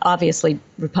 Obviously,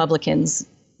 Republicans,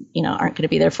 aren't going to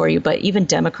be there for you, but even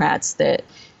Democrats that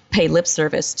pay lip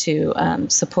service to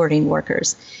supporting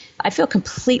workers, I feel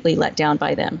completely let down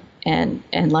by them, and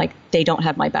like they don't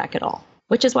have my back at all.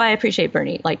 Which is why I appreciate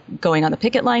Bernie, like going on the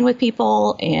picket line with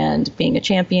people and being a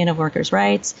champion of workers'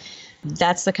 rights.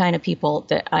 That's the kind of people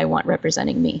that I want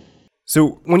representing me.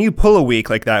 So when you pull a week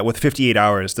like that with 58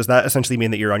 hours, does that essentially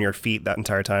mean that you're on your feet that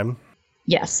entire time?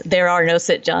 Yes, there are no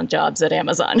sit-down jobs at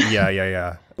Amazon.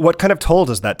 Yeah. What kind of toll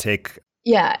does that take?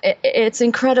 Yeah, it's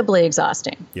incredibly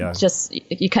exhausting. Yeah. Just,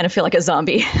 you kind of feel like a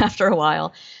zombie after a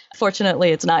while.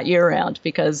 Fortunately, it's not year-round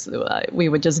because we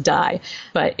would just die.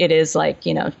 But it is like,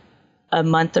 a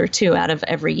month or two out of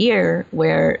every year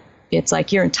where it's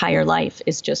like your entire life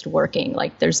is just working.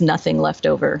 Like there's nothing left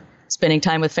over, spending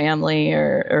time with family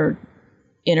or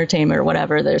entertainment or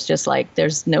whatever. There's just like,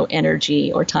 there's no energy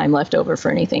or time left over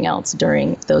for anything else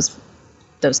during those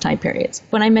time periods.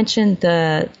 When I mentioned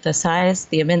the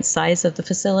immense size of the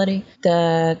facility,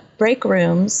 the break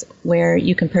rooms where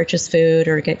you can purchase food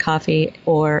or get coffee,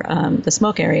 or the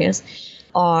smoke areas,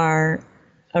 are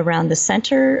around the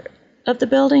center of the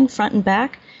building, front and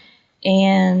back.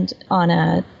 And on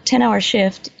a 10-hour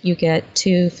shift, you get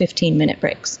 2 15-minute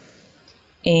breaks.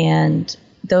 And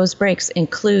those breaks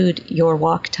include your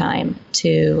walk time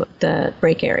to the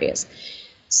break areas.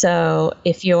 So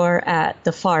if you're at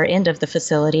the far end of the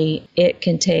facility, it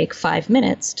can take 5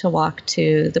 minutes to walk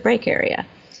to the break area.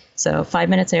 So 5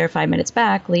 minutes there, 5 minutes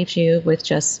back leaves you with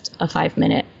just a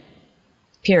 5-minute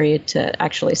period to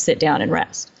actually sit down and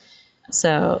rest.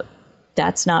 So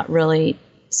that's not really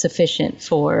sufficient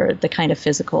for the kind of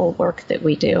physical work that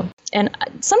we do. And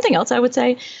something else I would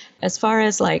say, as far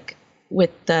as like with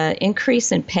the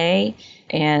increase in pay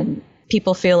and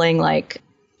people feeling like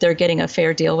they're getting a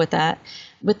fair deal with that,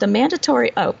 with the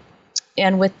mandatory,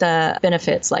 and with the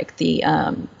benefits like the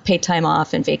paid time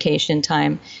off and vacation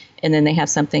time, and then they have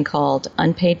something called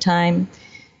unpaid time,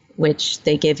 which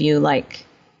they give you like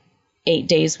 8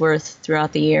 days worth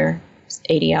throughout the year,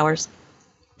 80 hours.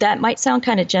 That might sound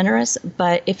kind of generous,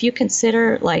 but if you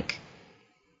consider like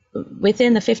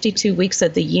within the 52 weeks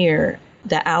of the year,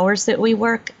 the hours that we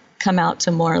work come out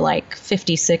to more like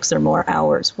 56 or more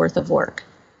hours worth of work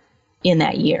in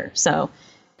that year. So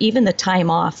even the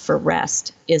time off for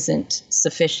rest isn't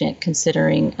sufficient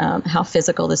considering how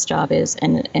physical this job is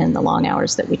and the long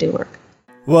hours that we do work.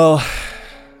 Well,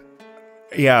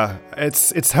 yeah, it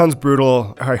sounds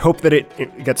brutal. I hope that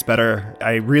it gets better.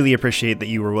 I really appreciate that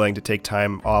you were willing to take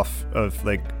time off of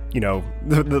like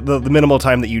the minimal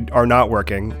time that you are not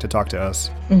working to talk to us.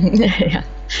 Yeah.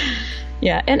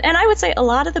 Yeah. And I would say a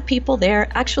lot of the people there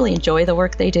actually enjoy the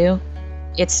work they do.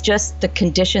 It's just the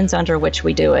conditions under which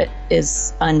we do it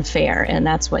is unfair, and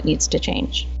that's what needs to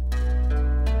change.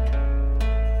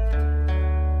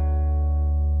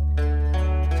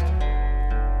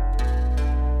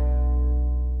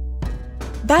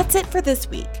 That's it for this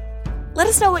week. Let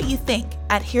us know what you think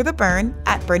at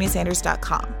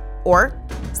heartheburn@berniesanders.com or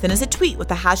send us a tweet with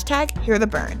the hashtag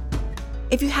heartheburn.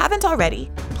 If you haven't already,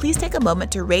 please take a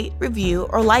moment to rate, review,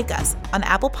 or like us on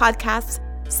Apple Podcasts,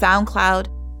 SoundCloud,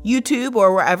 YouTube,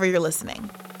 or wherever you're listening.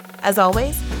 As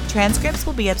always, transcripts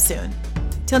will be up soon.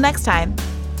 Till next time,